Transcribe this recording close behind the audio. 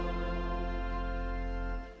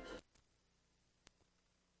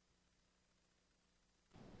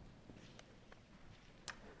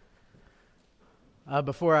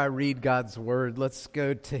Before I read God's Word, let's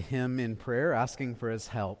go to Him in prayer, asking for His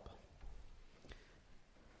help.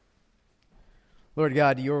 Lord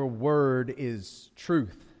God, Your Word is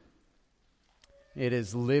truth. It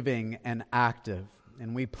is living and active.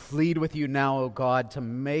 And we plead with You now, O God, to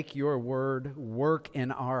make Your Word work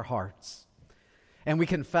in our hearts. And we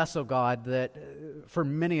confess, O God, that for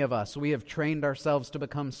many of us, we have trained ourselves to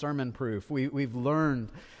become sermon-proof. We've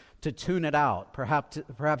learned to tune it out,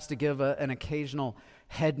 perhaps to give an occasional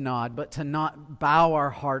head nod, but to not bow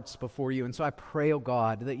our hearts before You. And so I pray, O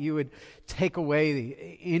God, that You would take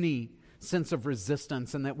away any sense of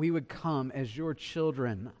resistance and that we would come as Your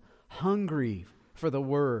children, hungry for the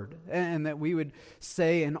Word, and that we would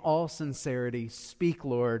say in all sincerity, "Speak,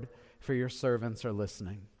 Lord, for Your servants are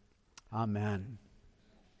listening." Amen.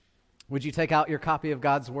 Would you take out your copy of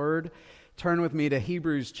God's Word? Turn with me to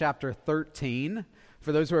Hebrews chapter 13.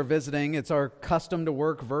 For those who are visiting, it's our custom to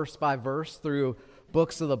work verse by verse through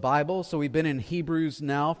books of the Bible. So we've been in Hebrews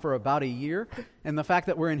now for about a year. And the fact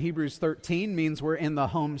that we're in Hebrews 13 means we're in the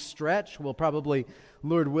home stretch. We'll probably,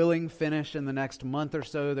 Lord willing, finish in the next month or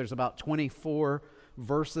so. There's about 24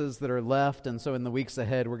 verses that are left. And so in the weeks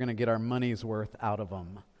ahead, we're going to get our money's worth out of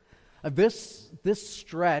them. This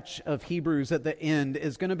stretch of Hebrews at the end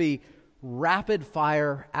is going to be rapid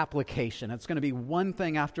fire application. It's going to be one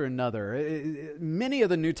thing after another. Many of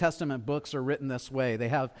the New Testament books are written this way. They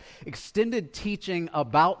have extended teaching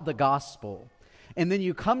about the gospel. And then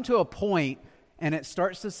you come to a point and it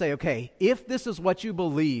starts to say, okay, if this is what you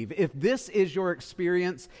believe, if this is your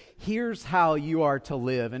experience, here's how you are to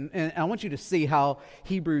live. And I want you to see how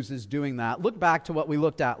Hebrews is doing that. Look back to what we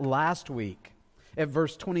looked at last week at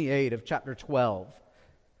verse 28 of chapter 12.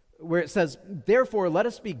 Where it says, "Therefore let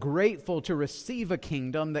us be grateful to receive a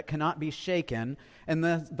kingdom that cannot be shaken, and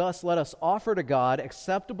thus let us offer to God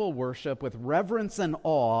acceptable worship with reverence and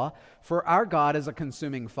awe, for our God is a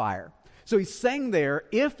consuming fire." So he's saying there,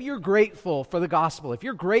 if you're grateful for the gospel, if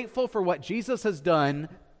you're grateful for what Jesus has done,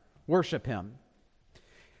 worship Him.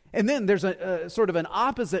 And then there's a sort of an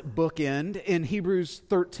opposite bookend in Hebrews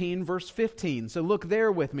 13, verse 15. So look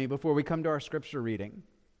there with me before we come to our scripture reading.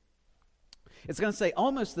 It's going to say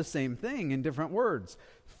almost the same thing in different words.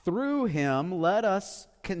 "Through Him, let us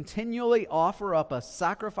continually offer up a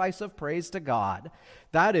sacrifice of praise to God.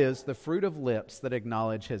 That is the fruit of lips that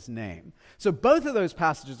acknowledge His name." So both of those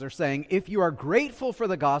passages are saying if you are grateful for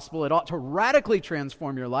the gospel, it ought to radically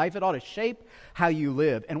transform your life. It ought to shape how you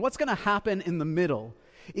live. And what's going to happen in the middle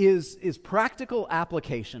is practical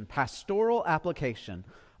application, pastoral application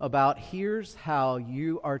about here's how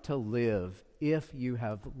you are to live if you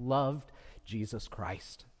have loved Jesus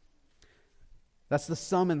Christ. That's the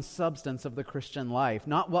sum and substance of the Christian life.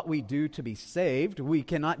 Not what we do to be saved. We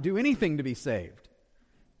cannot do anything to be saved.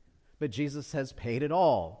 But Jesus has paid it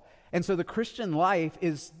all. And so the Christian life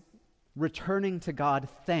is returning to God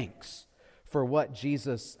thanks for what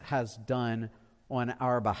Jesus has done on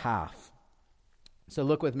our behalf. So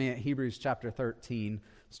look with me at Hebrews chapter 13,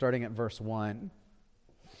 starting at verse 1.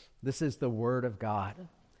 This is the Word of God.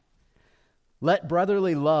 "Let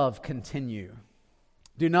brotherly love continue.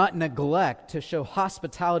 Do not neglect to show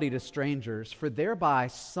hospitality to strangers, for thereby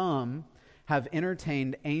some have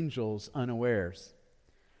entertained angels unawares.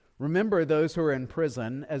 Remember those who are in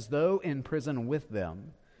prison, as though in prison with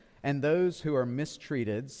them, and those who are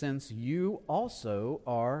mistreated, since you also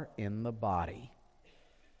are in the body."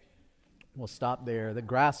 We'll stop there. The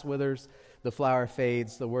grass withers, the flower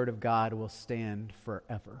fades, the Word of God will stand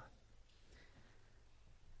forever.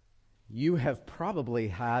 You have probably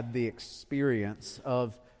had the experience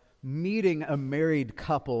of meeting a married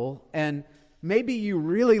couple, and maybe you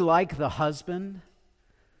really like the husband,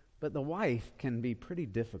 but the wife can be pretty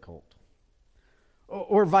difficult.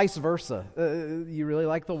 Or vice versa. You really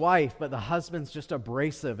like the wife, but the husband's just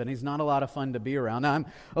abrasive, and he's not a lot of fun to be around. Now, I'm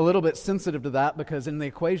a little bit sensitive to that because in the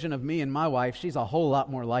equation of me and my wife, she's a whole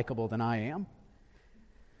lot more likable than I am.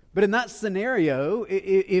 But in that scenario,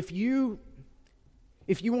 if you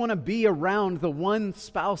want to be around the one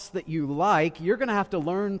spouse that you like, you're going to have to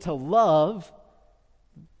learn to love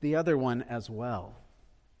the other one as well.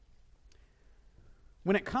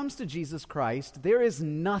 When it comes to Jesus Christ, there is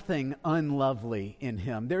nothing unlovely in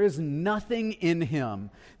Him. There is nothing in Him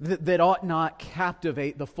that ought not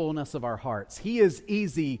captivate the fullness of our hearts. He is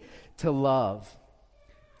easy to love.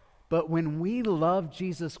 But when we love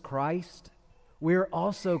Jesus Christ, we're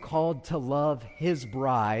also called to love His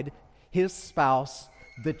bride, His spouse,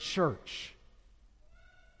 the church.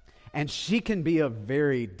 And she can be a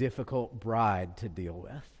very difficult bride to deal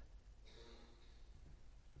with.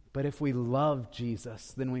 But if we love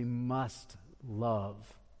Jesus, then we must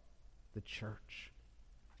love the church.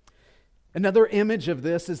 Another image of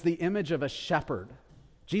this is the image of a shepherd.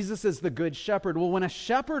 Jesus is the good shepherd. Well, when a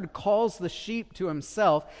shepherd calls the sheep to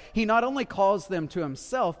himself, he not only calls them to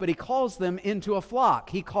himself, but he calls them into a flock.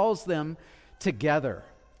 He calls them together.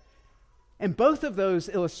 And both of those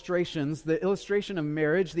illustrations, the illustration of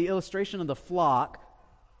marriage, the illustration of the flock,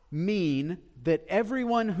 mean that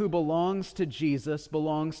everyone who belongs to Jesus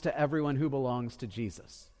belongs to everyone who belongs to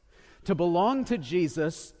Jesus. To belong to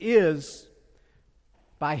Jesus is,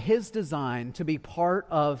 by his design, to be part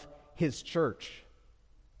of his church.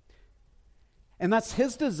 And that's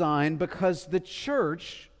his design because the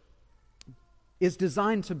church is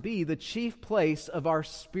designed to be the chief place of our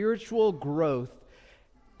spiritual growth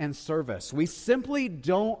and service. We simply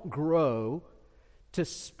don't grow to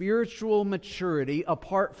spiritual maturity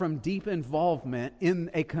apart from deep involvement in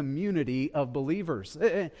a community of believers.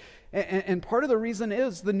 And part of the reason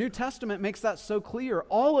is the New Testament makes that so clear.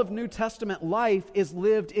 All of New Testament life is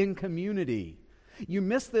lived in community. You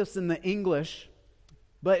miss this in the English,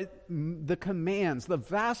 but the commands, the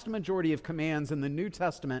vast majority of commands in the New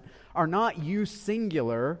Testament are not you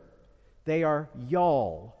singular, they are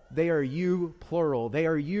y'all. They are you plural. They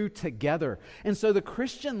are you together. And so the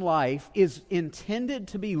Christian life is intended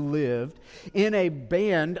to be lived in a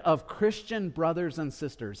band of Christian brothers and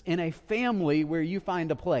sisters, in a family where you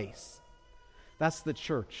find a place. That's the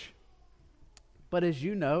church. But as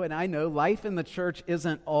you know, and I know, life in the church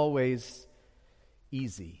isn't always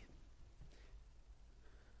easy.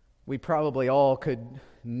 We probably all could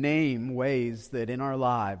name ways that in our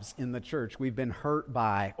lives in the church we've been hurt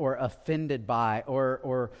by or offended by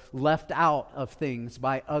or left out of things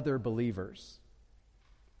by other believers.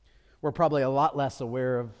 We're probably a lot less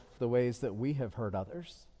aware of the ways that we have hurt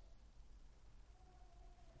others.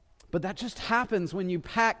 But that just happens when you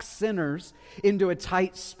pack sinners into a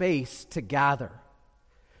tight space to gather.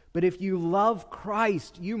 But if you love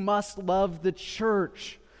Christ, you must love the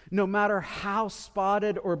church, no matter how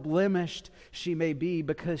spotted or blemished she may be,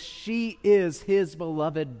 because she is his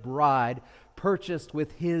beloved bride, purchased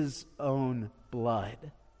with his own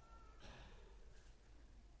blood.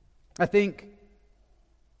 I think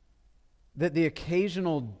that the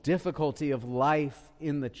occasional difficulty of life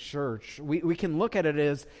in the church, we can look at it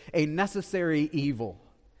as a necessary evil.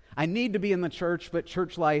 I need to be in the church, but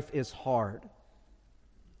church life is hard.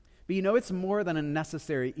 But you know, it's more than a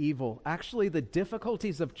necessary evil. Actually, the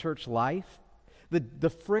difficulties of church life, the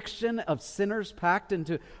friction of sinners packed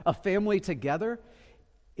into a family together,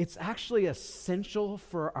 it's actually essential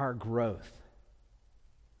for our growth.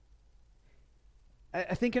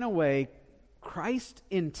 I think in a way, Christ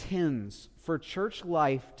intends for church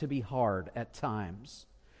life to be hard at times.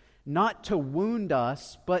 Not to wound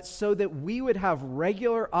us, but so that we would have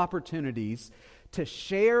regular opportunities to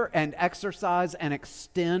share and exercise and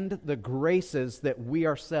extend the graces that we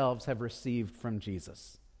ourselves have received from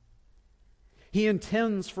Jesus. He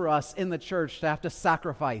intends for us in the church to have to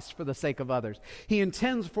sacrifice for the sake of others. He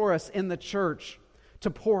intends for us in the church to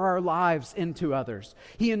pour our lives into others.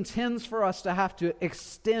 He intends for us to have to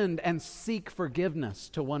extend and seek forgiveness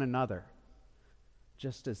to one another,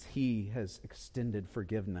 just as He has extended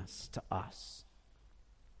forgiveness to us.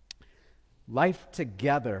 Life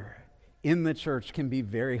together in the church can be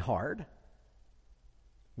very hard,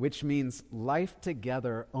 which means life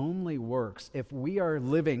together only works if we are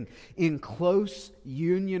living in close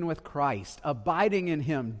union with Christ, abiding in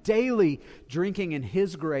Him, daily drinking in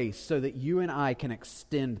His grace so that you and I can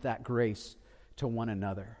extend that grace to one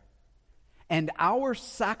another. And our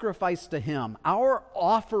sacrifice to Him, our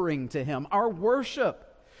offering to Him, our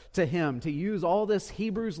worship to Him, to use all this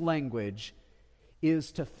Hebrews language,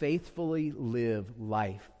 is to faithfully live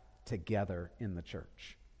life together in the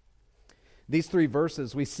church. These three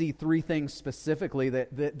verses, we see three things specifically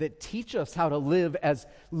that teach us how to live as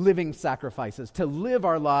living sacrifices, to live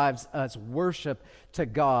our lives as worship to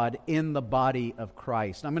God in the body of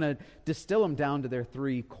Christ. I'm going to distill them down to their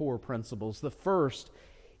three core principles. The first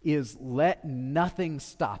is let nothing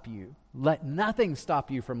stop you. Let nothing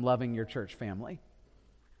stop you from loving your church family.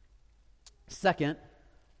 Second,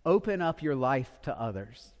 open up your life to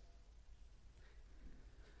others.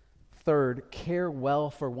 Third, care well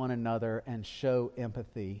for one another and show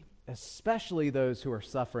empathy, especially those who are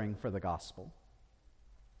suffering for the gospel.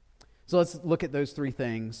 So let's look at those three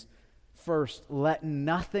things. First, let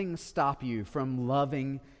nothing stop you from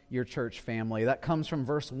loving your church family. That comes from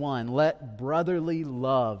verse 1. Let brotherly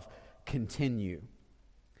love continue.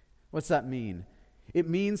 What's that mean? It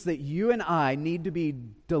means that you and I need to be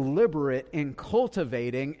deliberate in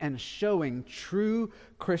cultivating and showing true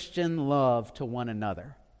Christian love to one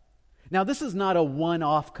another. Now, this is not a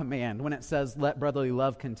one-off command when it says, let brotherly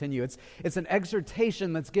love continue. It's an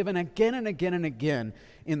exhortation that's given again and again and again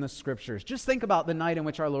in the Scriptures. Just think about the night in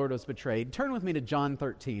which our Lord was betrayed. Turn with me to John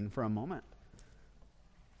 13 for a moment.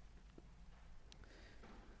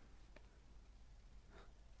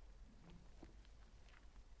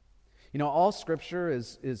 You know, all Scripture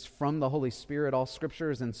is from the Holy Spirit. All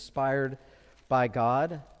Scripture is inspired by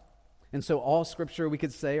God. And so all Scripture, we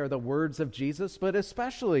could say, are the words of Jesus, but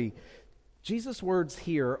especially Jesus' words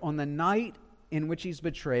here on the night in which he's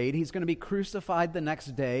betrayed. He's going to be crucified the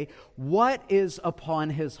next day. What is upon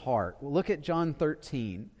his heart? Well, look at John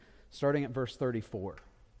 13, starting at verse 34.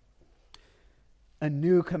 A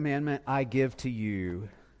new commandment I give to you,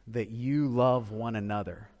 that you love one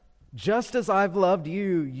another. Just as I've loved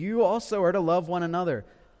you, you also are to love one another.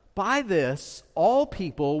 By this, all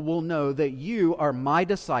people will know that you are my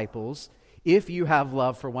disciples if you have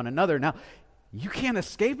love for one another. Now, you can't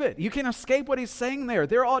escape it. You can't escape what he's saying there.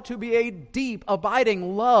 There ought to be a deep,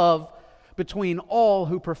 abiding love between all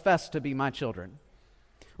who profess to be my children.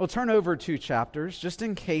 Well, turn over 2 chapters, just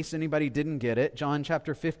in case anybody didn't get it. John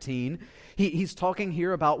chapter 15. He's talking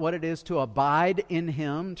here about what it is to abide in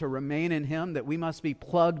him, to remain in him, that we must be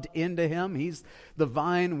plugged into him. He's the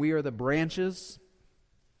vine, we are the branches.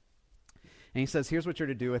 And he says, here's what you're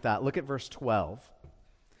to do with that. Look at verse 12.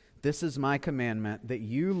 This is my commandment, that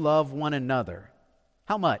you love one another.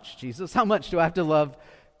 How much, Jesus? How much do I have to love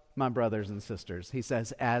my brothers and sisters? He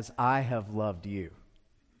says, as I have loved you.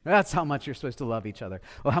 That's how much you're supposed to love each other.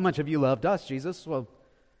 Well, how much have you loved us, Jesus? Well,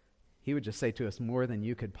 he would just say to us, more than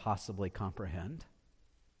you could possibly comprehend.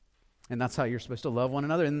 And that's how you're supposed to love one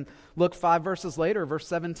another. And look 5 verses later, verse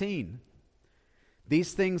 17.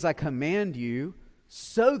 These things I command you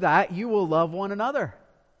so that you will love one another.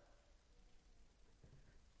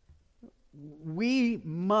 We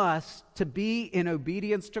must, to be in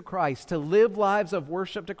obedience to Christ, to live lives of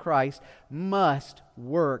worship to Christ, must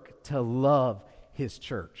work to love his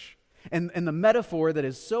church. And the metaphor that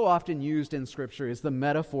is so often used in Scripture is the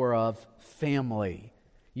metaphor of family,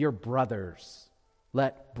 your brothers.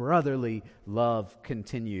 Let brotherly love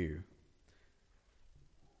continue.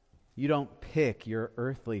 You don't pick your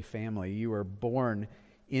earthly family. You are born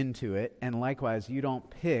into it. And likewise, you don't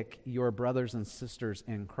pick your brothers and sisters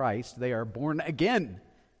in Christ. They are born again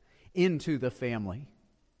into the family.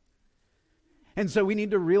 And so we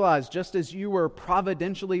need to realize, just as you were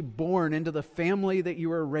providentially born into the family that you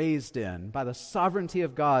were raised in by the sovereignty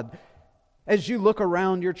of God, as you look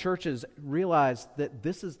around your churches, realize that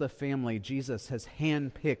this is the family Jesus has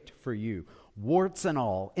handpicked for you. Warts and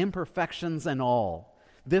all, imperfections and all.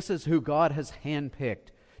 This is who God has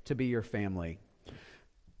handpicked to be your family.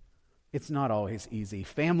 It's not always easy.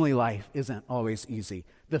 Family life isn't always easy.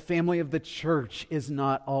 The family of the church is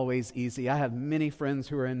not always easy. I have many friends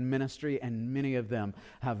who are in ministry, and many of them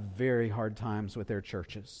have very hard times with their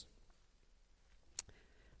churches.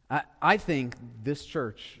 I think this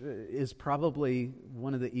church is probably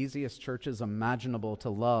one of the easiest churches imaginable to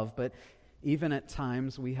love, but even at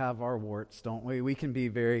times we have our warts, don't we? We can be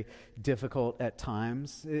very difficult at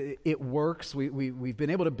times. It works. We've been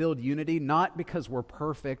able to build unity, not because we're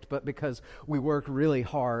perfect, but because we work really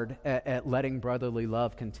hard at letting brotherly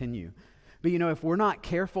love continue. But you know, if we're not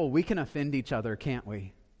careful, we can offend each other, can't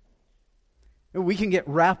we? We can get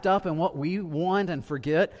wrapped up in what we want and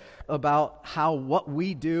forget about how what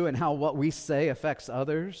we do and how what we say affects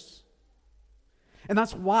others. And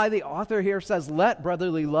that's why the author here says, let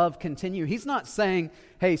brotherly love continue. He's not saying,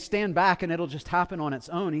 hey, stand back and it'll just happen on its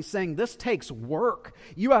own. He's saying this takes work.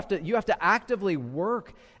 You have to actively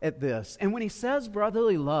work at this. And when he says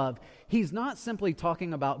brotherly love, he's not simply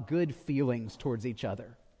talking about good feelings towards each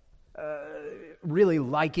other, really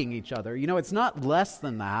liking each other. You know, it's not less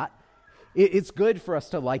than that. It's good for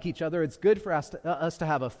us to like each other. It's good for us to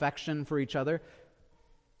have affection for each other.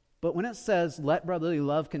 But when it says, let brotherly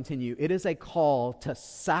love continue, it is a call to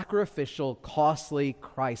sacrificial, costly,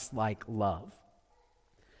 Christ-like love.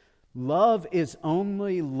 Love is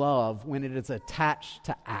only love when it is attached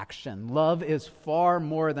to action. Love is far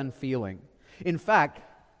more than feeling. In fact,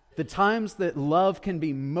 the times that love can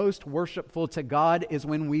be most worshipful to God is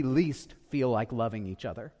when we least feel like loving each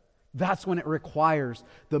other. That's when it requires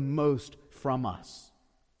the most from us.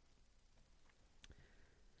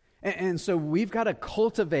 And so we've got to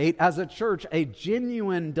cultivate as a church a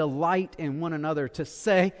genuine delight in one another to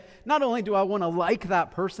say, not only do I want to like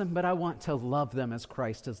that person, but I want to love them as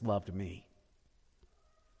Christ has loved me.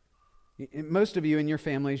 Most of you in your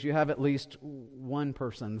families, you have at least one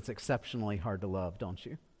person that's exceptionally hard to love, don't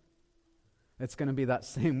you? It's going to be that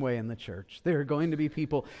same way in the church. There are going to be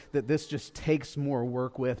people that this just takes more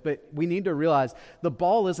work with, but we need to realize the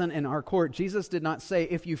ball isn't in our court. Jesus did not say,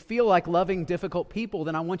 if you feel like loving difficult people,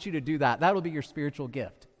 then I want you to do that. That'll be your spiritual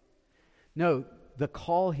gift. No, the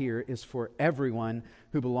call here is for everyone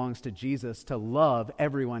who belongs to Jesus to love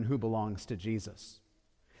everyone who belongs to Jesus.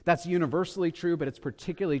 That's universally true, but it's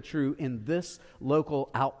particularly true in this local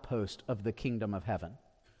outpost of the kingdom of heaven.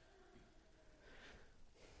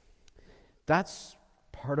 That's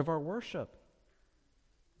part of our worship.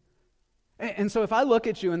 And so if I look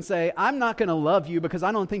at you and say, I'm not going to love you because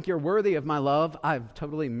I don't think you're worthy of my love, I've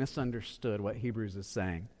totally misunderstood what Hebrews is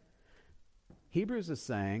saying. Hebrews is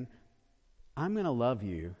saying, I'm going to love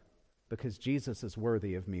you because Jesus is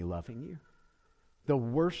worthy of me loving you. The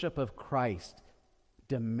worship of Christ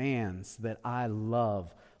demands that I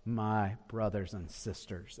love my brothers and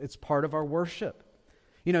sisters. It's part of our worship.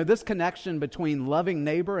 You know, this connection between loving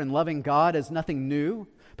neighbor and loving God is nothing new.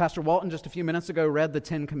 Pastor Walton just a few minutes ago read the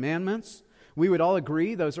 10 Commandments. We would all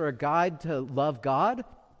agree those are a guide to love God.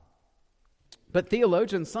 But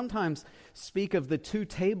theologians sometimes speak of the 2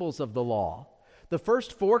 tables of the law. The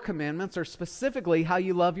first 4 commandments are specifically how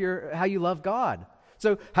you love God.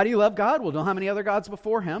 So how do you love God? Well, don't have any other gods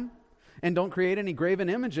before Him, and don't create any graven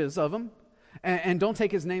images of Him, and don't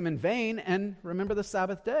take His name in vain, and remember the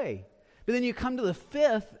Sabbath day. But then you come to the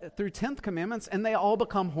 5th through 10th commandments, and they all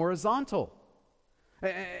become horizontal.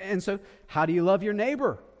 And so, how do you love your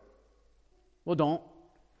neighbor? Well,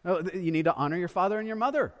 you need to honor your father and your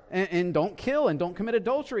mother, and don't kill, and don't commit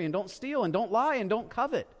adultery, and don't steal, and don't lie, and don't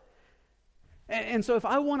covet. And so if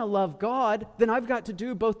I want to love God, then I've got to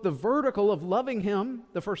do both the vertical of loving Him,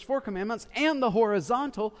 the first 4 commandments, and the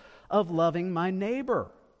horizontal of loving my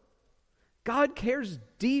neighbor. God cares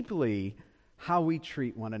deeply how we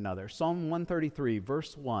treat one another. Psalm 133,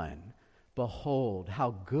 verse 1, behold,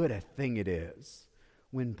 how good a thing it is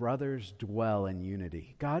when brothers dwell in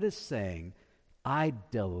unity. God is saying, I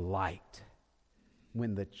delight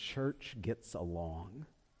when the church gets along,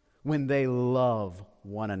 when they love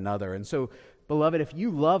one another. And so, beloved, if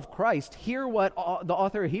you love Christ, hear what the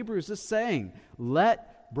author of Hebrews is saying.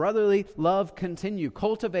 Let brotherly love continue.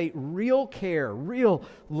 Cultivate real care, real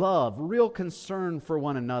love, real concern for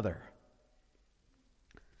one another.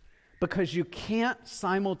 Because you can't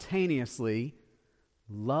simultaneously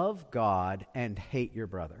love God and hate your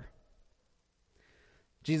brother.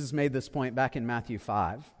 Jesus made this point back in Matthew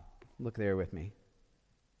 5. Look there with me.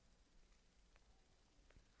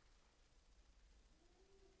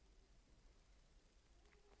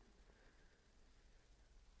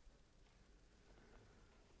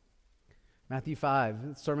 Matthew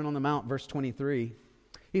 5, Sermon on the Mount, verse 23.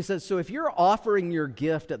 He says, so if you're offering your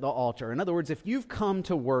gift at the altar, in other words, if you've come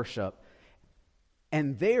to worship,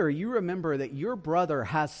 and there you remember that your brother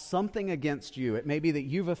has something against you, it may be that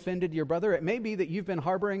you've offended your brother, it may be that you've been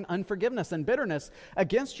harboring unforgiveness and bitterness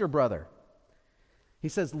against your brother. He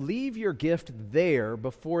says, leave your gift there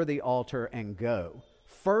before the altar and go.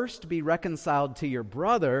 First be reconciled to your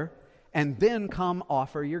brother, and then come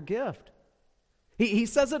offer your gift. He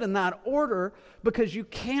says it in that order because you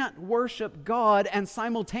can't worship God and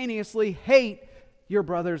simultaneously hate your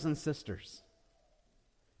brothers and sisters.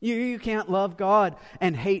 You can't love God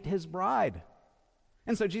and hate His bride.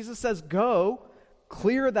 And so Jesus says, go,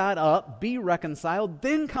 clear that up, be reconciled,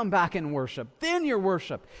 then come back and worship. Then your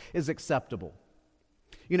worship is acceptable.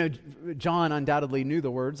 You know, John undoubtedly knew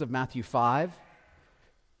the words of Matthew 5.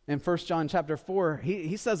 In 1 John chapter 4,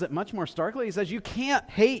 he says it much more starkly. He says, you can't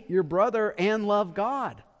hate your brother and love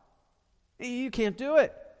God. You can't do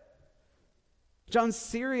it. John's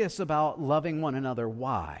serious about loving one another.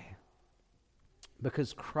 Why?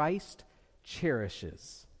 Because Christ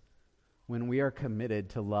cherishes when we are committed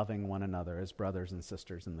to loving one another as brothers and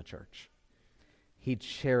sisters in the church. He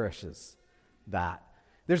cherishes that.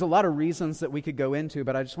 There's a lot of reasons that we could go into,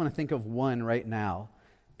 but I just want to think of one right now.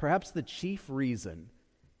 Perhaps the chief reason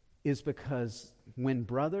is because when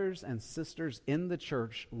brothers and sisters in the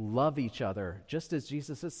church love each other, just as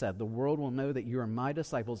Jesus has said, the world will know that you are my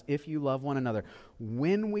disciples if you love one another.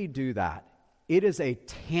 When we do that, it is a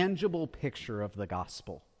tangible picture of the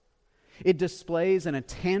gospel. It displays in a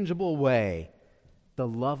tangible way the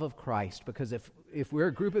love of Christ, because if we're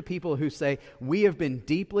a group of people who say we have been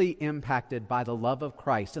deeply impacted by the love of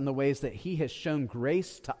Christ in the ways that He has shown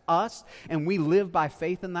grace to us, and we live by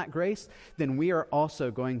faith in that grace, then we are also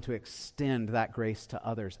going to extend that grace to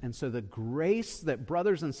others. And so the grace that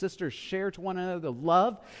brothers and sisters share to one another, the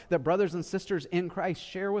love that brothers and sisters in Christ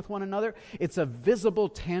share with one another, it's a visible,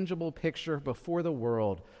 tangible picture before the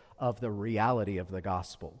world of the reality of the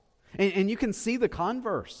gospel. And you can see the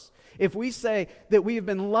converse. If we say that we have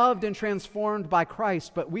been loved and transformed by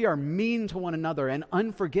Christ, but we are mean to one another and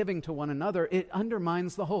unforgiving to one another, it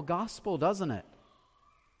undermines the whole gospel, doesn't it?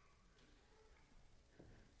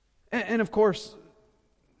 And of course,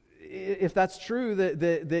 if that's true,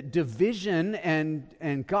 that division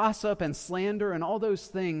and gossip and slander and all those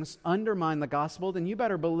things undermine the gospel, then you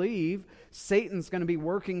better believe Satan's going to be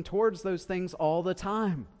working towards those things all the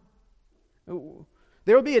time.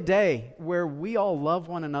 There will be a day where we all love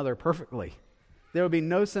one another perfectly. There will be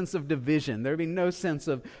no sense of division. There will be no sense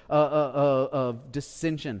of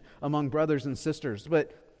dissension among brothers and sisters.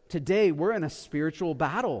 But today, we're in a spiritual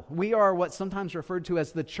battle. We are what's sometimes referred to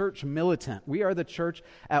as the church militant. We are the church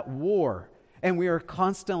at war. And we are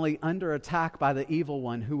constantly under attack by the evil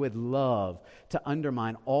one who would love to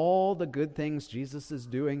undermine all the good things Jesus is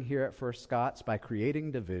doing here at First Scots by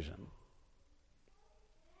creating division.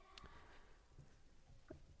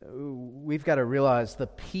 We've got to realize the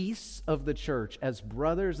peace of the church as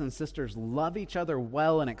brothers and sisters love each other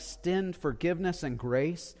well and extend forgiveness and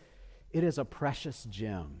grace. It is a precious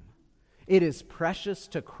gem. It is precious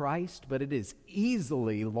to Christ, but it is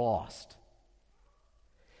easily lost.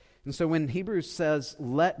 And so when Hebrews says,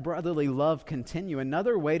 let brotherly love continue,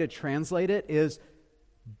 another way to translate it is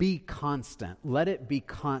be constant. Let it be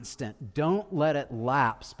constant. Don't let it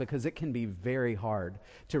lapse, because it can be very hard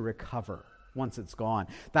to recover once it's gone.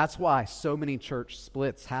 That's why so many church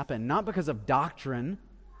splits happen, not because of doctrine,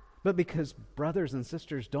 but because brothers and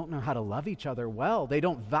sisters don't know how to love each other well. They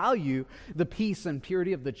don't value the peace and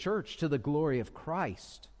purity of the church to the glory of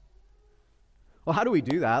Christ. Well, how do we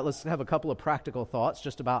do that? Let's have a couple of practical thoughts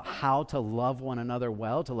just about how to love one another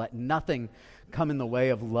well, to let nothing come in the way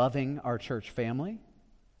of loving our church family.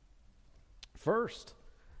 First,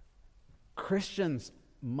 Christians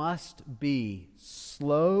must be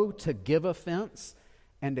slow to give offense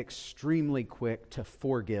and extremely quick to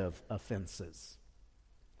forgive offenses.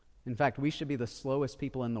 In fact, we should be the slowest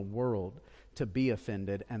people in the world to be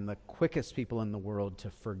offended and the quickest people in the world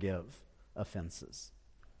to forgive offenses.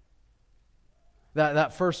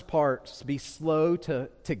 That first part, be slow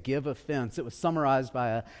to give offense, it was summarized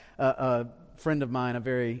by a friend of mine, a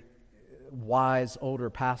very wise older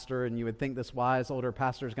pastor, and you would think this wise older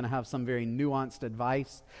pastor is going to have some very nuanced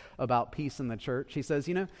advice about peace in the church. He says,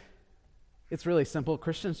 it's really simple.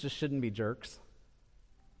 Christians just shouldn't be jerks.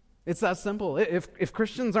 It's that simple. If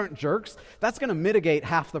Christians aren't jerks, that's going to mitigate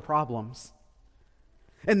half the problems.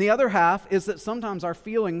 And the other half is that sometimes our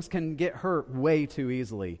feelings can get hurt way too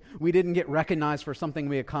easily. We didn't get recognized for something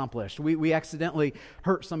we accomplished. We accidentally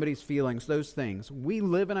hurt somebody's feelings, those things. We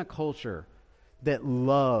live in a culture that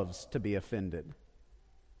loves to be offended.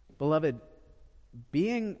 Beloved,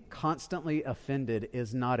 being constantly offended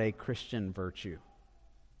is not a Christian virtue.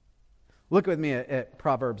 Look with me at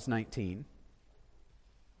Proverbs 19.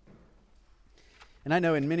 And I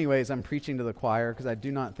know in many ways I'm preaching to the choir, because I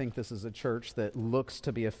do not think this is a church that looks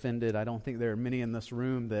to be offended. I don't think there are many in this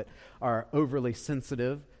room that are overly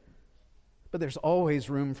sensitive. But there's always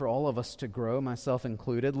room for all of us to grow, myself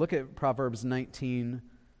included. Look at Proverbs 19,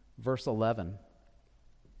 verse 11.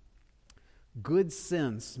 Good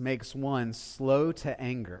sense makes one slow to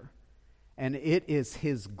anger, and it is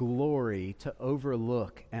his glory to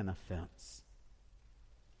overlook an offense.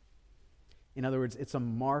 In other words, it's a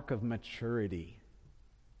mark of maturity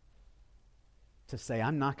to say,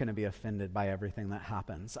 I'm not going to be offended by everything that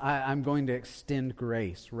happens. I'm going to extend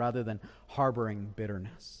grace rather than harboring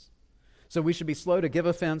bitterness. So we should be slow to give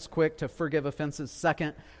offense, quick to forgive offenses.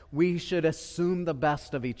 Second, we should assume the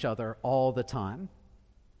best of each other all the time.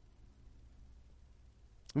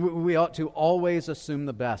 We ought to always assume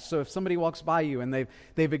the best. So if somebody walks by you and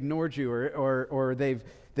they've ignored you or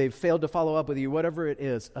they've failed to follow up with you, whatever it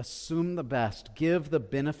is, assume the best. Give the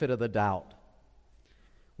benefit of the doubt.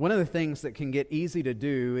 One of the things that can get easy to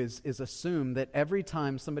do is assume that every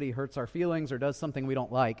time somebody hurts our feelings or does something we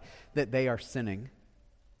don't like, that they are sinning.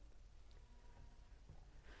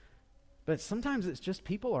 But sometimes it's just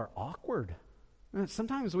people are awkward.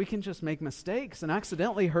 Sometimes we can just make mistakes and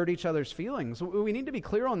accidentally hurt each other's feelings. We need to be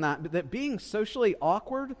clear on that being socially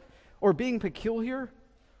awkward or being peculiar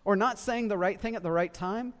or not saying the right thing at the right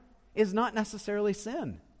time is not necessarily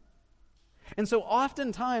sin. And so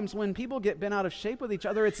oftentimes when people get bent out of shape with each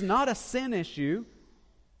other, it's not a sin issue.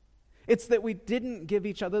 It's that we didn't give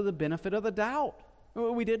each other the benefit of the doubt.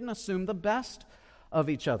 We didn't assume the best of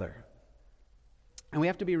each other. And we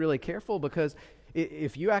have to be really careful, because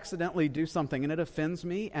if you accidentally do something and it offends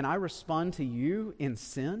me and I respond to you in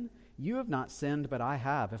sin, you have not sinned, but I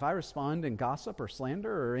have. If I respond in gossip or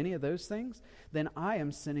slander or any of those things, then I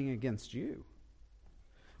am sinning against you.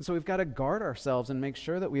 And so we've got to guard ourselves and make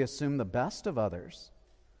sure that we assume the best of others.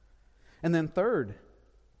 And then third,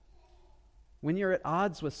 when you're at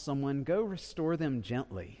odds with someone, go restore them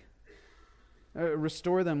gently.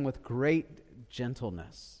 Restore them with great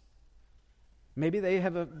gentleness. Maybe they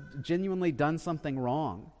have genuinely done something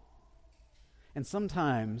wrong. And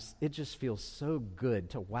sometimes it just feels so good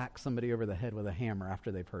to whack somebody over the head with a hammer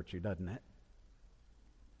after they've hurt you, doesn't it?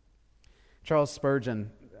 Charles Spurgeon,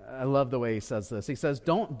 I love the way he says this. He says,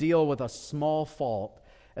 "Don't deal with a small fault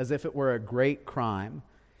as if it were a great crime.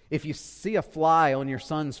 If you see a fly on your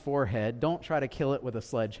son's forehead, don't try to kill it with a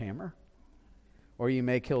sledgehammer, or you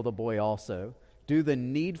may kill the boy also. Do the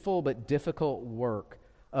needful but difficult work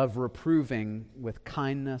of reproving with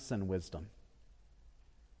kindness and wisdom."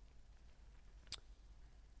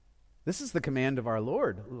 This is the command of our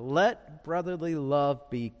Lord. Let brotherly love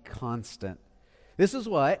be constant. This is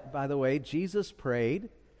what, by the way, Jesus prayed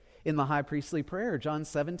in the high priestly prayer, John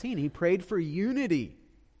 17. He prayed for unity.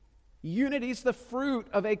 Unity is the fruit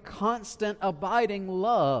of a constant, abiding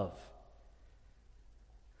love.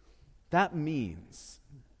 That means,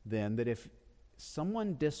 then, that if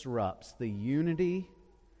someone disrupts the unity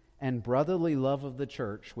and brotherly love of the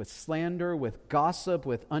church with slander, with gossip,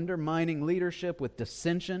 with undermining leadership, with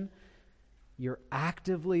dissension, you're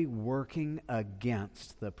actively working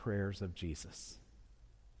against the prayers of Jesus.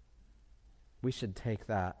 We should take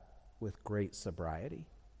that with great sobriety.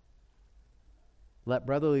 Let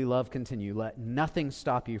brotherly love continue. Let nothing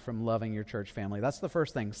stop you from loving your church family. That's the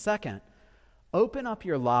first thing. Second, open up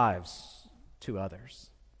your lives to others.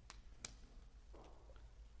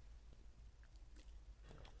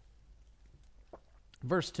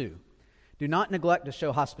 Verse 2, do not neglect to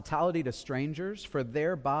show hospitality to strangers, for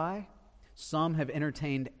thereby some have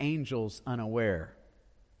entertained angels unaware.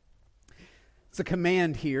 It's a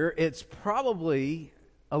command here. It's probably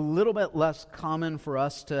a little bit less common for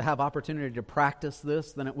us to have opportunity to practice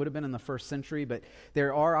this than it would have been in the first century, but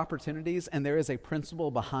there are opportunities and there is a principle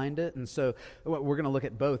behind it, and so we're going to look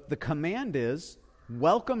at both. The command is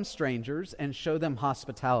welcome strangers and show them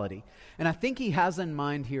hospitality. And I think he has in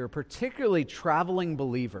mind here particularly traveling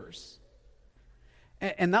believers.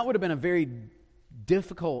 And that would have been a very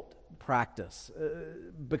difficult practice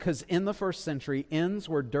because in the first century, inns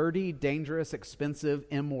were dirty, dangerous, expensive,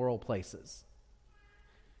 immoral places.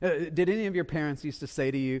 Did any of your parents used to say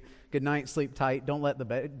to you, "Good night, sleep tight, don't let the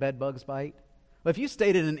bed bugs bite"? Well, if you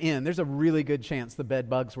stayed at an inn, there's a really good chance the bed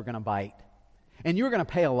bugs were going to bite. And you were going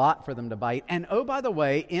to pay a lot for them to bite. And oh, by the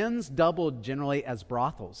way, inns doubled generally as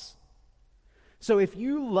brothels. So if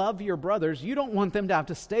you love your brothers, you don't want them to have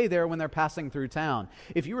to stay there when they're passing through town.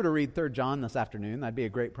 If you were to read 3 John this afternoon, that'd be a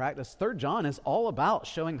great practice. 3 John is all about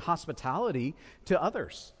showing hospitality to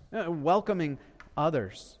others, welcoming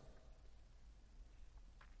others.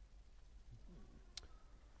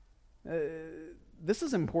 This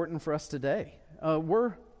is important for us today.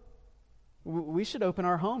 We should open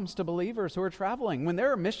our homes to believers who are traveling. When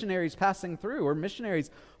there are missionaries passing through or missionaries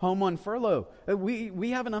home on furlough, we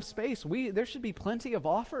have enough space. There should be plenty of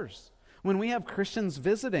offers. When we have Christians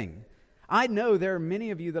visiting, I know there are many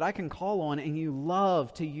of you that I can call on and you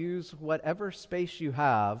love to use whatever space you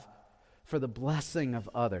have for the blessing of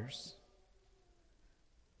others.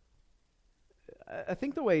 I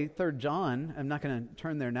think the way 3 John, I'm not going to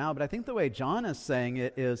turn there now, but I think the way John is saying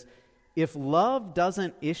it is, if love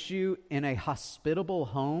doesn't issue in a hospitable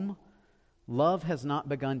home, love has not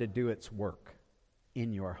begun to do its work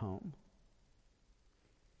in your home.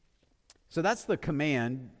 So that's the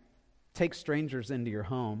command, take strangers into your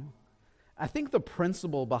home. I think the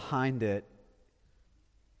principle behind it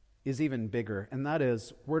is even bigger, and that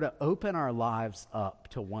is we're to open our lives up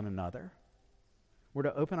to one another. We're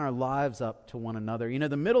to open our lives up to one another. You know,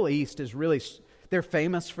 the Middle East is really, they're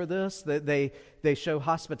famous for this. That they show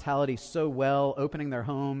hospitality so well, opening their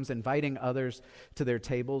homes, inviting others to their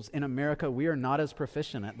tables. In America, we are not as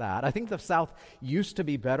proficient at that. I think the South used to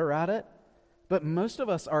be better at it, but most of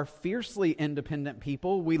us are fiercely independent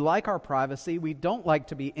people. We like our privacy. We don't like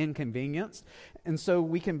to be inconvenienced, and so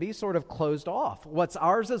we can be sort of closed off. What's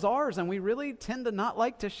ours is ours, and we really tend to not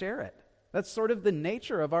like to share it. That's sort of the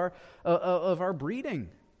nature of our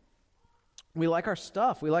breeding. We like our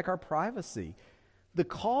stuff. We like our privacy. The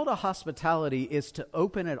call to hospitality is to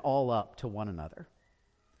open it all up to one another,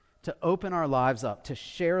 to open our lives up, to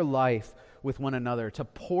share life with one another, to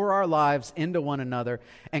pour our lives into one another,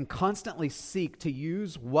 and constantly seek to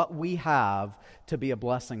use what we have to be a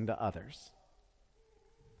blessing to others.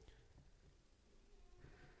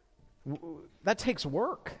 That takes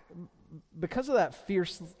work. Because of that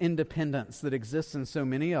fierce independence that exists in so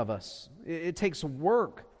many of us, it takes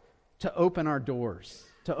work to open our doors,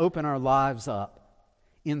 to open our lives up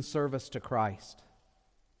in service to Christ.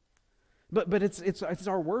 But it's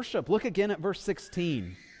our worship. Look again at verse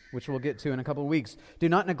 16, which we'll get to in a couple of weeks. Do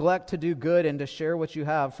not neglect to do good and to share what you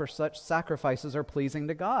have, for such sacrifices are pleasing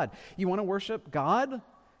to God. You want to worship God?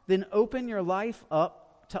 Then open your life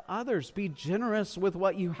up to others. Be generous with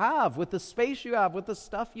what you have, with the space you have, with the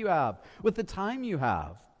stuff you have, with the time you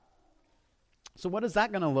have. So what is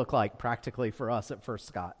that going to look like practically for us at First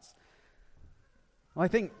Scots? Well, I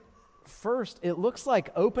think first it looks like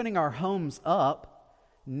opening our homes up,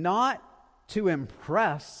 not to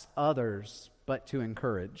impress others, but to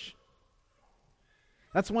encourage.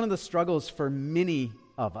 That's one of the struggles for many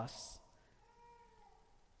of us.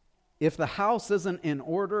 If the house isn't in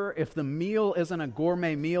order, if the meal isn't a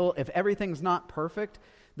gourmet meal, if everything's not perfect,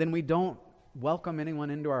 then we don't welcome anyone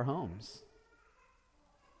into our homes.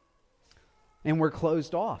 And we're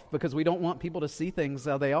closed off because we don't want people to see things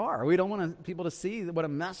how they are. We don't want people to see what a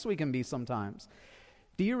mess we can be sometimes.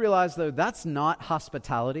 Do you realize, though, that's not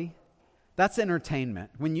hospitality? That's entertainment.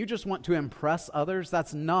 When you just want to impress others,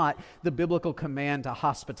 that's not the biblical command to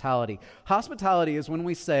hospitality. Hospitality is when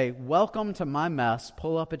we say, welcome to my mess,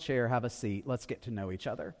 pull up a chair, have a seat, let's get to know each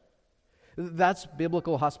other. That's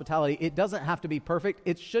biblical hospitality. It doesn't have to be perfect.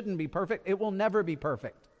 It shouldn't be perfect. It will never be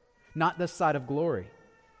perfect. Not this side of glory.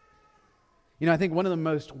 You know, I think one of the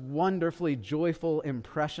most wonderfully joyful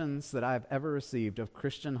impressions that I've ever received of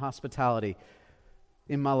Christian hospitality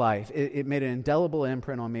in my life, it made an indelible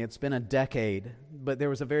imprint on me. It's been a decade, but there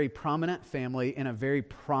was a very prominent family in a very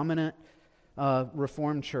prominent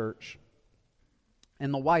Reformed church.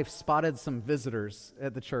 And the wife spotted some visitors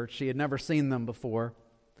at the church. She had never seen them before.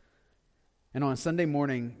 And on a Sunday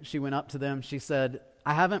morning, she went up to them. She said,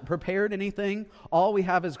 I haven't prepared anything. All we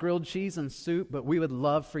have is grilled cheese and soup, but we would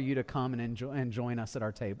love for you to come and join us at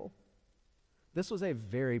our table. This was a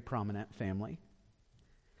very prominent family.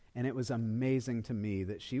 And it was amazing to me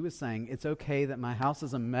that she was saying, it's okay that my house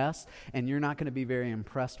is a mess and you're not going to be very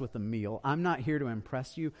impressed with the meal. I'm not here to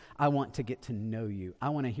impress you. I want to get to know you. I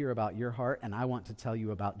want to hear about your heart, and I want to tell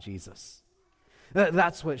you about Jesus.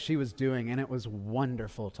 That's what she was doing, and it was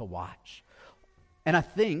wonderful to watch. And I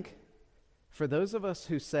think for those of us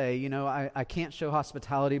who say, you know, I can't show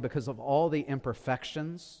hospitality because of all the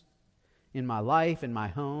imperfections in my life, in my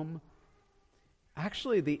home,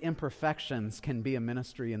 actually, the imperfections can be a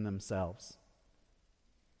ministry in themselves.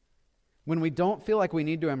 When we don't feel like we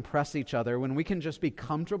need to impress each other, when we can just be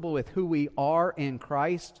comfortable with who we are in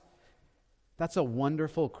Christ, that's a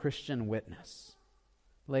wonderful Christian witness.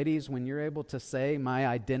 Ladies, when you're able to say, my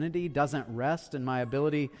identity doesn't rest in my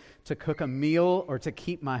ability to cook a meal or to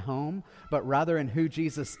keep my home, but rather in who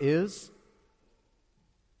Jesus is,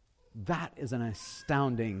 that is an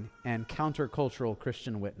astounding and countercultural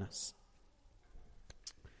Christian witness.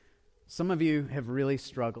 Some of you have really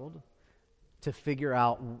struggled to figure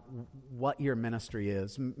out what your ministry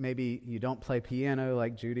is. Maybe you don't play piano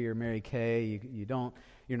like Judy or Mary Kay.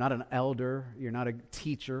 You're not an elder. You're not a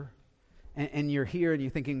teacher. And you're here and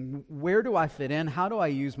you're thinking, where do I fit in? How do I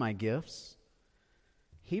use my gifts?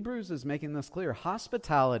 Hebrews is making this clear.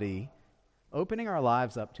 Hospitality, opening our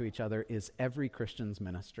lives up to each other, is every Christian's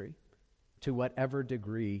ministry to whatever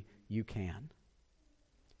degree you can.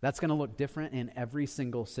 That's going to look different in every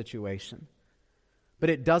single situation. But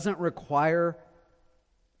it doesn't require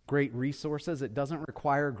great resources. It doesn't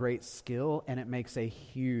require great skill, and it makes a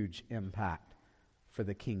huge impact for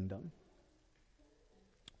the kingdom.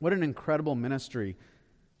 What an incredible ministry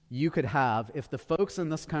you could have if the folks in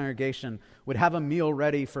this congregation would have a meal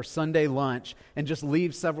ready for Sunday lunch and just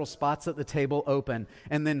leave several spots at the table open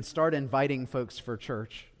and then start inviting folks for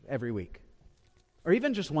church every week. Or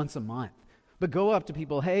even just once a month. But go up to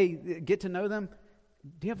people, hey, get to know them.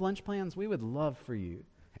 Do you have lunch plans? We would love for you.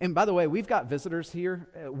 And by the way, we've got visitors here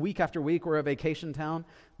week after week. We're a vacation town.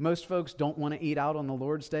 Most folks don't want to eat out on the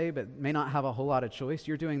Lord's Day, but may not have a whole lot of choice.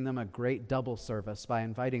 You're doing them a great double service by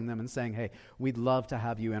inviting them and saying, hey, we'd love to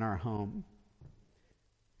have you in our home.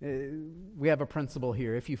 We have a principle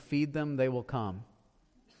here. If you feed them, they will come.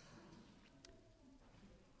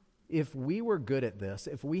 If we were good at this,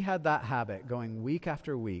 if we had that habit going week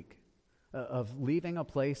after week, of leaving a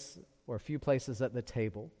place or a few places at the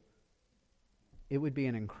table, it would be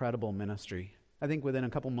an incredible ministry. I think within a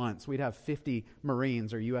couple months, we'd have 50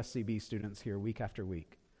 Marines or USCB students here week after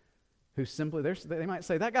week who simply, they might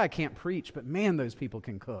say, that guy can't preach, but man, those people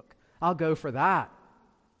can cook. I'll go for that.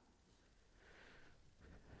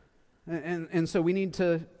 And so we need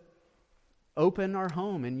to open our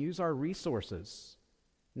home and use our resources,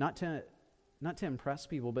 not to impress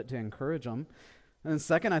people, but to encourage them. And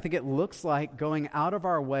second, I think it looks like going out of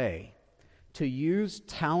our way to use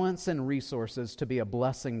talents and resources to be a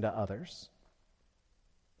blessing to others.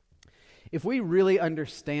 If we really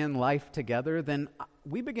understand life together, then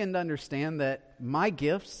we begin to understand that my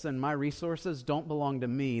gifts and my resources don't belong to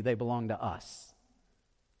me, they belong to us.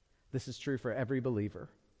 This is true for every believer.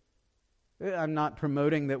 I'm not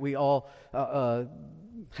promoting that we all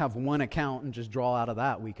have one account and just draw out of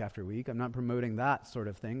that week after week. I'm not promoting that sort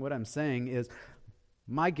of thing. What I'm saying is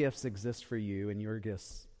my gifts exist for you and your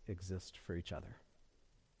gifts exist for each other.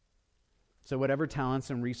 So whatever talents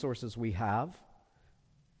and resources we have,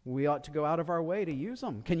 we ought to go out of our way to use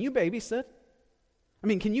them. Can you babysit? I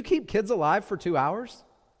mean, can you keep kids alive for 2 hours?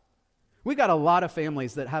 We got a lot of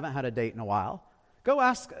families that haven't had a date in a while. Go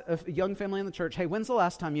ask a young family in the church, hey, when's the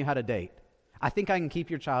last time you had a date? I think I can keep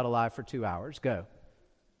your child alive for 2 hours. Go.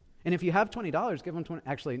 And if you have $20, give them 20.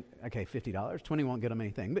 Actually, okay, $50. 20 won't get them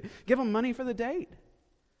anything. But give them money for the date.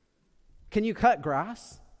 Can you cut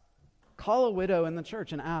grass? Call a widow in the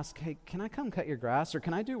church and ask, hey, can I come cut your grass? Or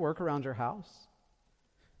can I do work around your house?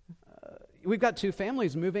 We've got 2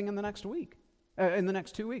 families moving in the next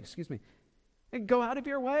 2 weeks, excuse me. And go out of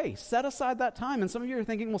your way. Set aside that time. And some of you are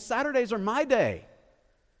thinking, well, Saturdays are my day.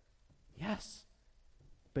 Yes,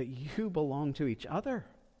 but you belong to each other.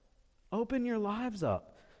 Open your lives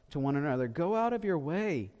up to one another. Go out of your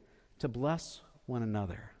way to bless one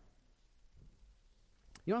another.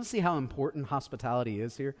 You want to see how important hospitality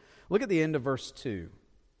is here? Look at the end of verse 2.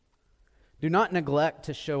 Do not neglect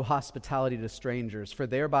to show hospitality to strangers, for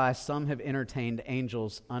thereby some have entertained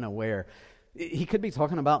angels unaware. He could be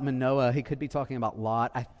talking about Manoah. He could be talking about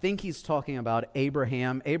Lot. I think he's talking about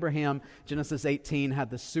Abraham. Abraham, Genesis 18, had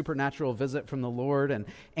the supernatural visit from the Lord and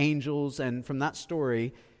angels. And from that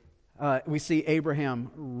story, we see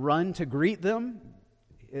Abraham run to greet them.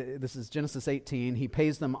 This is Genesis 18. He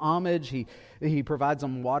pays them homage. He provides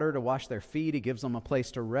them water to wash their feet. He gives them a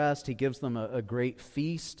place to rest. He gives them a great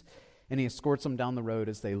feast. And he escorts them down the road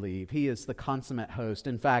as they leave. He is the consummate host.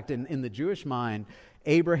 In fact, in the Jewish mind,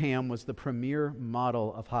 Abraham was the premier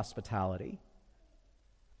model of hospitality.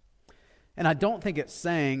 And I don't think it's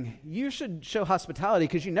saying you should show hospitality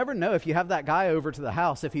because you never know if you have that guy over to the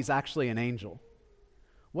house if he's actually an angel.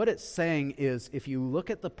 What it's saying is if you look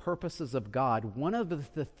at the purposes of God, one of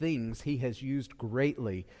the things he has used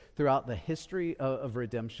greatly throughout the history of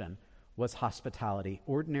redemption was hospitality,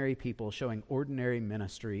 ordinary people showing ordinary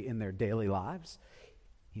ministry in their daily lives.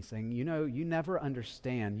 He's saying, you never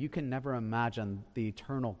understand, you can never imagine the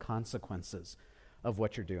eternal consequences of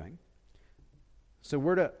what you're doing. So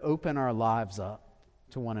we're to open our lives up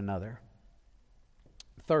to one another.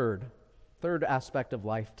 Third aspect of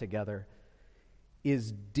life together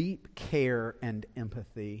is deep care and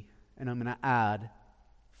empathy. And I'm going to add,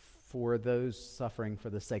 for those suffering for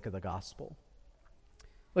the sake of the gospel.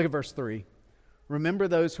 Look at verse 3. Remember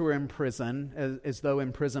those who are in prison, as though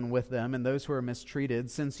in prison with them, and those who are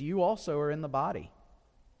mistreated, since you also are in the body.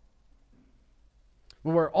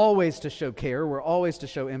 We're always to show care, we're always to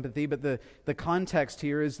show empathy, but the context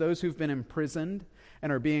here is those who've been imprisoned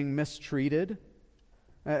and are being mistreated.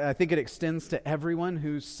 I think it extends to everyone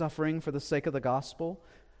who's suffering for the sake of the gospel.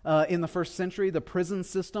 In the first century, the prison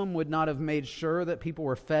system would not have made sure that people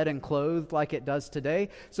were fed and clothed like it does today.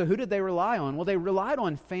 So who did they rely on? Well, they relied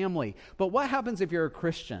on family. But what happens if you're a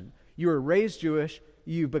Christian? You were raised Jewish,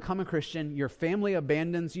 you've become a Christian, your family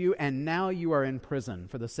abandons you, and now you are in prison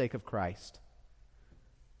for the sake of Christ.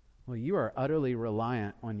 Well, you are utterly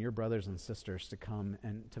reliant on your brothers and sisters to come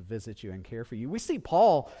and to visit you and care for you. We see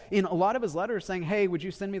Paul in a lot of his letters saying, hey, would you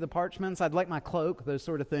send me the parchments? I'd like my cloak, those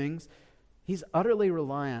sort of things. He's utterly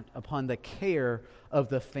reliant upon the care of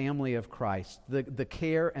the family of Christ, the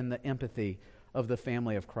care and the empathy of the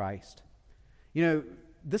family of Christ.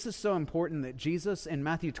 This is so important that Jesus in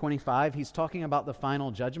Matthew 25, he's talking about the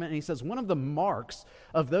final judgment, and he says, one of the marks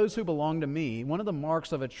of those who belong to me, one of the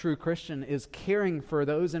marks of a true Christian is caring for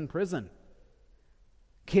those in prison,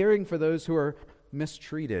 caring for those who are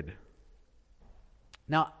mistreated.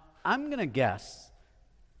 Now, I'm going to guess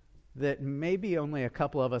that maybe only a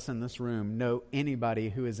couple of us in this room know anybody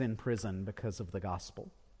who is in prison because of the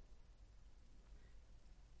gospel.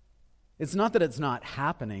 It's not that it's not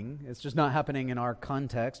happening. It's just not happening in our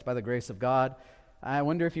context by the grace of God. I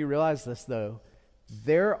wonder if you realize this, though.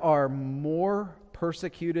 There are more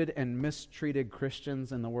persecuted and mistreated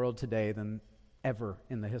Christians in the world today than ever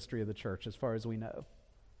in the history of the church, as far as we know.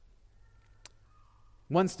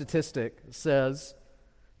 One statistic says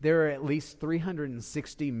there are at least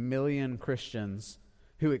 360 million Christians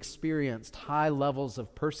who experienced high levels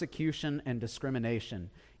of persecution and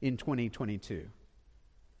discrimination in 2022.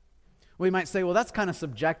 We might say, well, that's kind of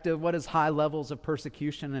subjective. What is high levels of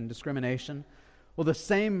persecution and discrimination? Well, the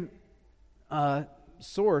same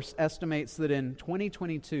source estimates that in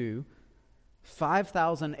 2022,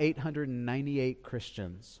 5,898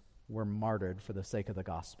 Christians were martyred for the sake of the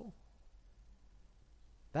gospel.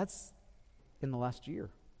 That's in the last year.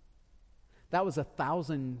 That was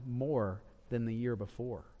 1,000 more than the year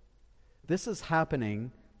before. This is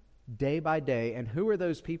happening day by day. And who are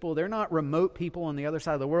those people? They're not remote people on the other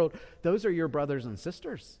side of the world. Those are your brothers and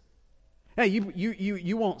sisters. Hey,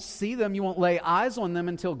 you won't see them, you won't lay eyes on them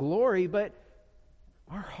until glory, but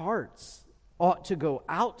our hearts ought to go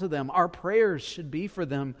out to them. Our prayers should be for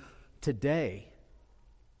them today.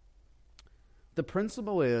 The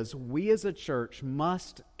principle is we as a church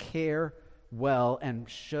must care well and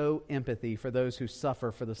show empathy for those who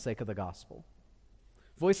suffer for the sake of the gospel.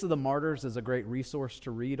 Voice of the Martyrs is a great resource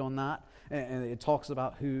to read on that, and it talks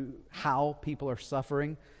about how people are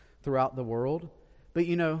suffering throughout the world. But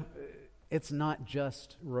it's not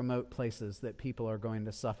just remote places that people are going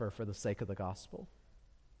to suffer for the sake of the gospel.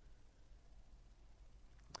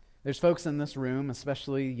 There's folks in this room,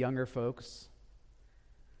 especially younger folks,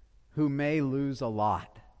 who may lose a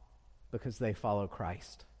lot because they follow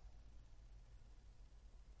Christ.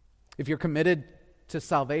 If you're committed to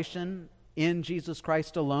salvation in Jesus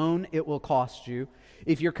Christ alone, it will cost you.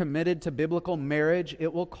 If you're committed to biblical marriage,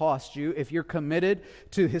 it will cost you. If you're committed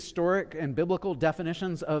to historic and biblical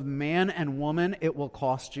definitions of man and woman, it will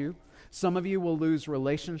cost you. Some of you will lose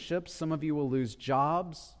relationships. Some of you will lose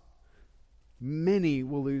jobs. Many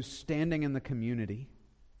will lose standing in the community.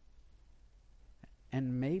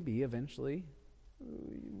 And maybe eventually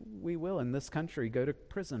we will in this country go to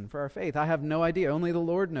prison for our faith. I have no idea. Only the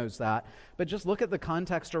Lord knows that. But just look at the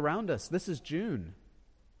context around us. This is June.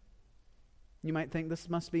 You might think this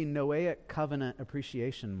must be Noahic Covenant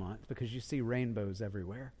Appreciation Month because you see rainbows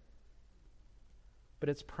everywhere. But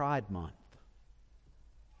it's Pride Month.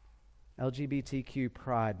 LGBTQ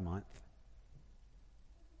Pride Month.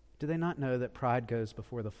 Do they not know that pride goes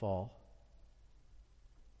before the fall?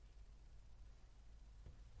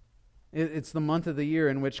 It's the month of the year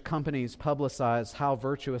in which companies publicize how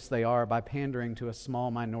virtuous they are by pandering to a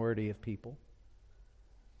small minority of people.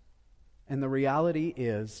 And the reality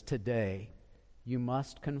is, today, you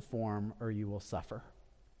must conform or you will suffer.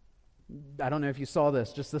 I don't know if you saw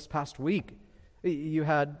this, just this past week, you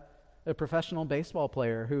had a professional baseball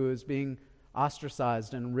player who was being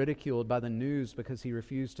ostracized and ridiculed by the news because he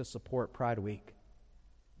refused to support Pride Week.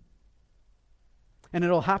 And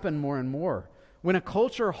it'll happen more and more. When a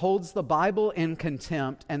culture holds the Bible in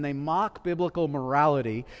contempt and they mock biblical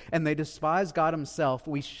morality and they despise God Himself,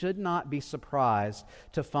 we should not be surprised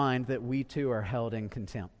to find that we too are held in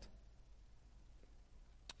contempt.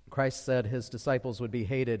 Christ said His disciples would be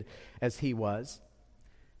hated as He was.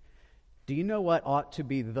 Do you know what ought to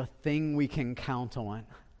be the thing we can count on?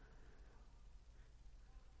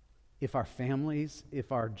 If our families,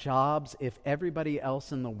 if our jobs, if everybody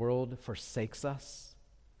else in the world forsakes us,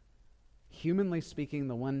 humanly speaking,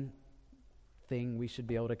 the one thing we should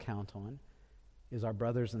be able to count on is our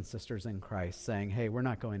brothers and sisters in Christ saying, hey, we're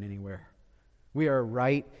not going anywhere. We are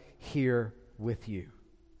right here with you.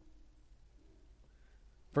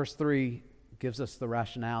 Verse 3 gives us the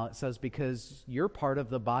rationale. It says, because you're part of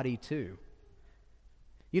the body too.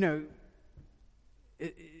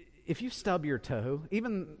 If you stub your toe,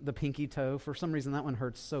 even the pinky toe, for some reason that one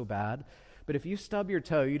hurts so bad, but if you stub your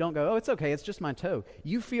toe, you don't go, oh, it's okay, it's just my toe.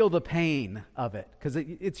 You feel the pain of it because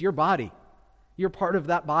it's your body. You're part of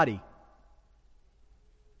that body.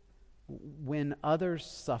 When others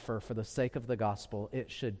suffer for the sake of the gospel,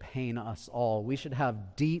 it should pain us all. We should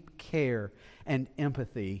have deep care and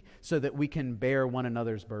empathy so that we can bear one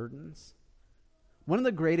another's burdens. One of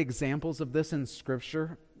the great examples of this in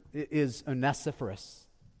Scripture is Onesiphorus.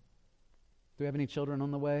 Do we have any children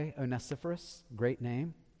on the way? Onesiphorus, great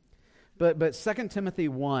name. But 2 Timothy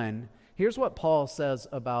 1, here's what Paul says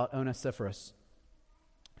about Onesiphorus.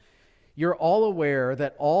 You're all aware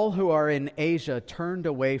that all who are in Asia turned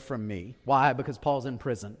away from me. Why? Because Paul's in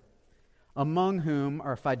prison. Among whom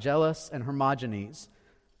are Phygellus and Hermogenes.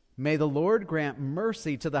 May the Lord grant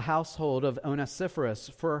mercy to the household of Onesiphorus,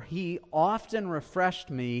 for he often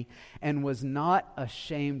refreshed me and was not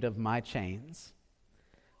ashamed of my chains.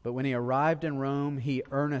 But when he arrived in Rome, he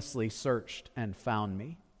earnestly searched and found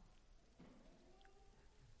me.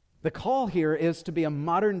 The call here is to be a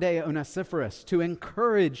modern-day Onesiphorus, to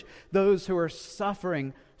encourage those who are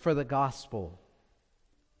suffering for the gospel.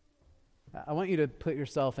 I want you to put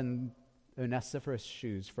yourself in Onesiphorus'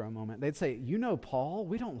 shoes for a moment. They'd say, you know Paul?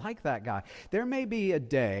 We don't like that guy. There may be a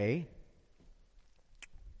day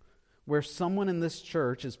where someone in this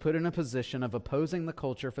church is put in a position of opposing the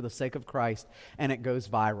culture for the sake of Christ, and it goes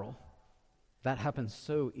viral. That happens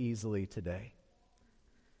so easily today.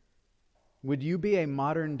 Would you be a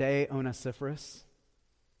modern-day Onesiphorus?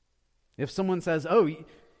 If someone says, oh,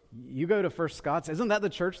 you go to First Scots, isn't that the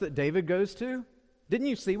church that David goes to? Didn't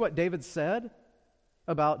you see what David said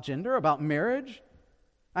about gender, about marriage?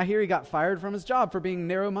 I hear he got fired from his job for being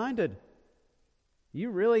narrow-minded. You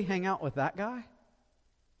really hang out with that guy?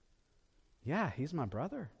 Yeah, he's my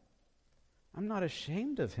brother. I'm not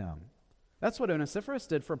ashamed of him. That's what Onesiphorus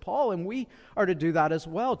did for Paul, and we are to do that as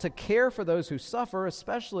well, to care for those who suffer,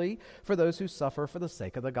 especially for those who suffer for the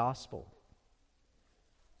sake of the gospel.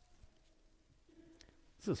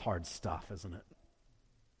 This is hard stuff, isn't it?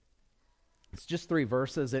 It's just 3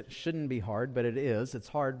 verses. It shouldn't be hard, but it is. It's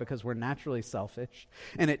hard because we're naturally selfish,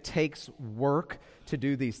 and it takes work to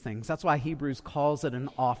do these things. That's why Hebrews calls it an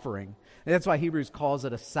offering. That's why Hebrews calls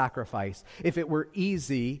it a sacrifice. If it were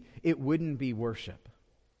easy, it wouldn't be worship.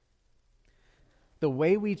 The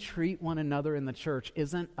way we treat one another in the church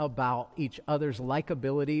isn't about each other's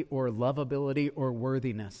likability or lovability or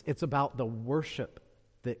worthiness. It's about the worship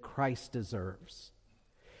that Christ deserves.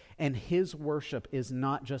 And his worship is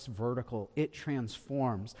not just vertical. It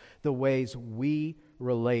transforms the ways we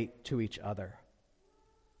relate to each other.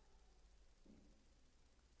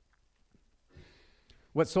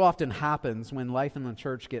 What so often happens when life in the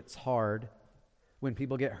church gets hard, when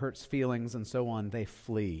people get hurt feelings and so on, they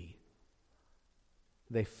flee.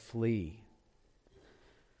 They flee.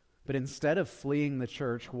 But instead of fleeing the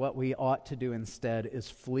church, what we ought to do instead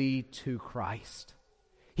is flee to Christ.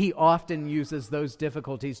 He often uses those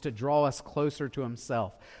difficulties to draw us closer to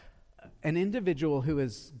himself. An individual who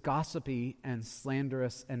is gossipy and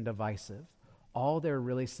slanderous and divisive, all they're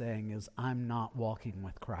really saying is, I'm not walking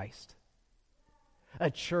with Christ. A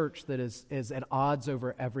church that is at odds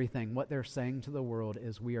over everything, what they're saying to the world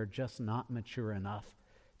is, we are just not mature enough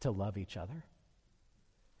to love each other.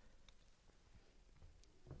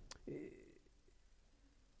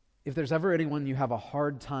 If there's ever anyone you have a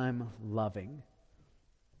hard time loving,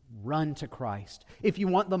 run to Christ. If you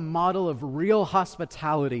want the model of real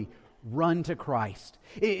hospitality, run to Christ.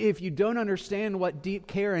 If you don't understand what deep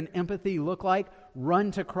care and empathy look like,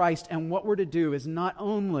 run to Christ. And what we're to do is not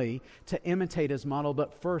only to imitate his model,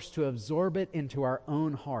 but first to absorb it into our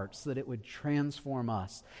own hearts, so that it would transform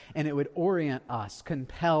us and it would orient us,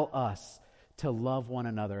 compel us to love one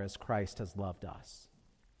another as Christ has loved us.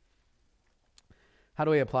 How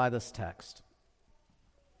do we apply this text?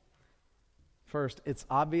 First, it's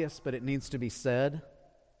obvious, but it needs to be said.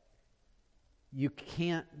 You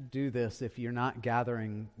can't do this if you're not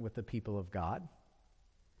gathering with the people of God.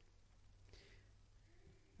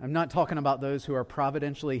 I'm not talking about those who are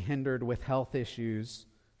providentially hindered with health issues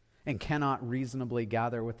and cannot reasonably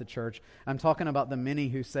gather with the church. I'm talking about the many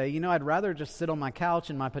who say, I'd rather just sit on my couch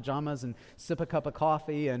in my pajamas and sip a cup of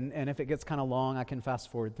coffee, and if it gets kind of long, I can fast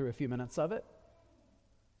forward through a few minutes of it.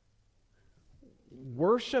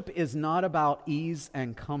 Worship is not about ease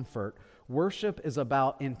and comfort. Worship is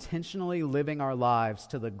about intentionally living our lives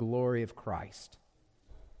to the glory of Christ.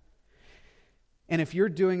 And if you're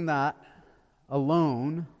doing that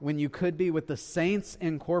alone, when you could be with the saints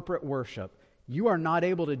in corporate worship, you are not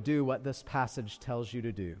able to do what this passage tells you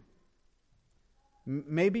to do.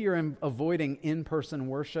 Maybe you're avoiding in-person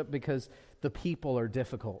worship because the people are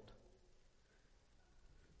difficult.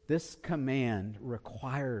 This command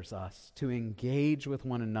requires us to engage with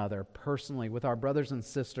one another personally, with our brothers and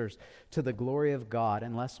sisters, to the glory of God,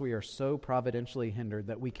 unless we are so providentially hindered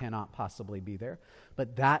that we cannot possibly be there.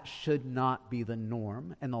 But that should not be the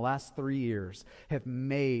norm. And the last 3 years have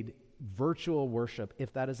made virtual worship,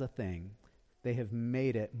 if that is a thing, they have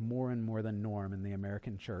made it more and more the norm in the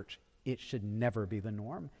American church. It should never be the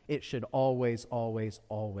norm. It should always, always,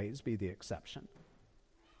 always be the exception.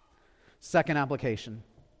 Second application.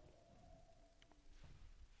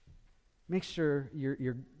 Make sure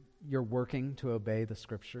you're working to obey the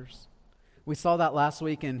Scriptures. We saw that last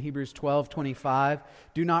week in Hebrews 12:25.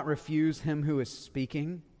 Do not refuse him who is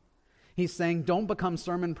speaking. He's saying, don't become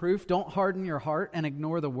sermon-proof. Don't harden your heart and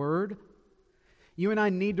ignore the word. You and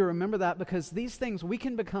I need to remember that, because these things, we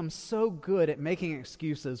can become so good at making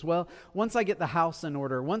excuses. Well, once I get the house in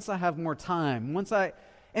order, once I have more time,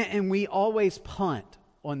 and we always punt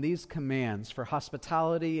on these commands for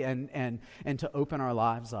hospitality and to open our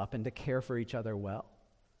lives up and to care for each other well.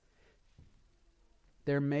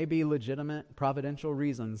 There may be legitimate providential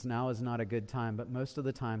reasons now is not a good time, but most of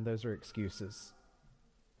the time those are excuses.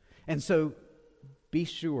 And so be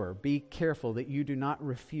sure, be careful that you do not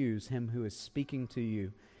refuse him who is speaking to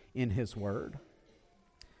you in his word.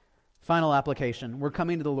 Final application. We're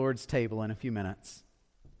coming to the Lord's table in a few minutes.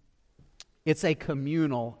 It's a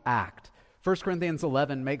communal act. 1 Corinthians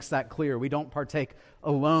 11 makes that clear. We don't partake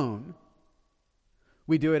alone.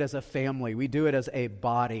 We do it as a family. We do it as a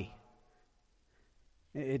body.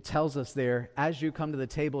 It tells us there, as you come to the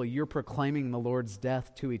table, you're proclaiming the Lord's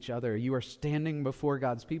death to each other. You are standing before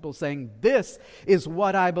God's people saying, this is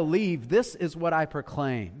what I believe. This is what I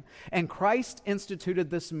proclaim. And Christ instituted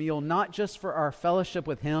this meal not just for our fellowship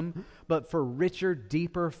with Him, but for richer,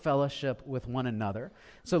 deeper fellowship with one another.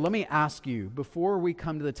 So let me ask you, before we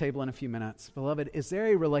come to the table in a few minutes, beloved, is there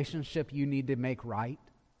a relationship you need to make right?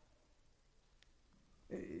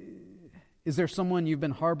 Is there someone you've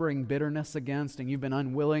been harboring bitterness against and you've been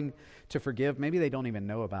unwilling to forgive? Maybe they don't even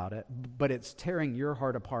know about it, but it's tearing your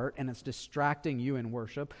heart apart and it's distracting you in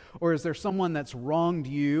worship. Or is there someone that's wronged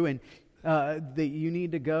you and that you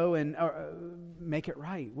need to go and make it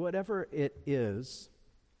right? Whatever it is,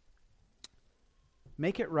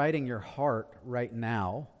 make it right in your heart right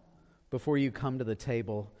now before you come to the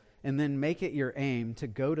table. And then make it your aim to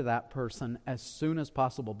go to that person as soon as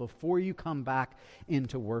possible before you come back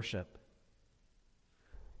into worship.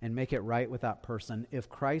 And make it right with that person. If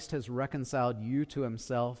Christ has reconciled you to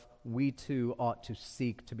Himself, we too ought to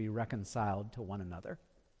seek to be reconciled to one another.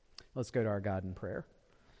 Let's go to our God in prayer.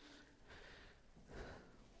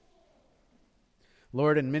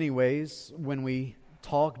 Lord, in many ways, when we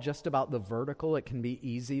talk just about the vertical, it can be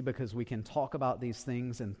easy because we can talk about these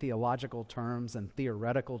things in theological terms and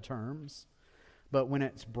theoretical terms. But when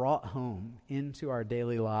it's brought home into our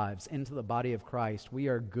daily lives, into the body of Christ, we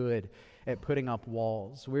are good at putting up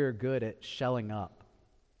walls. We're good at shelling up.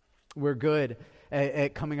 We're good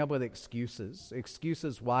at coming up with excuses.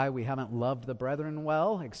 Excuses why we haven't loved the brethren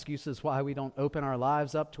well. Excuses why we don't open our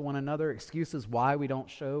lives up to one another. Excuses why we don't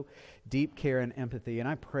show deep care and empathy. And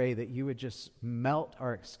I pray that you would just melt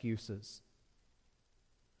our excuses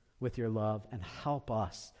with your love and help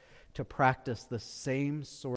us to practice the same sort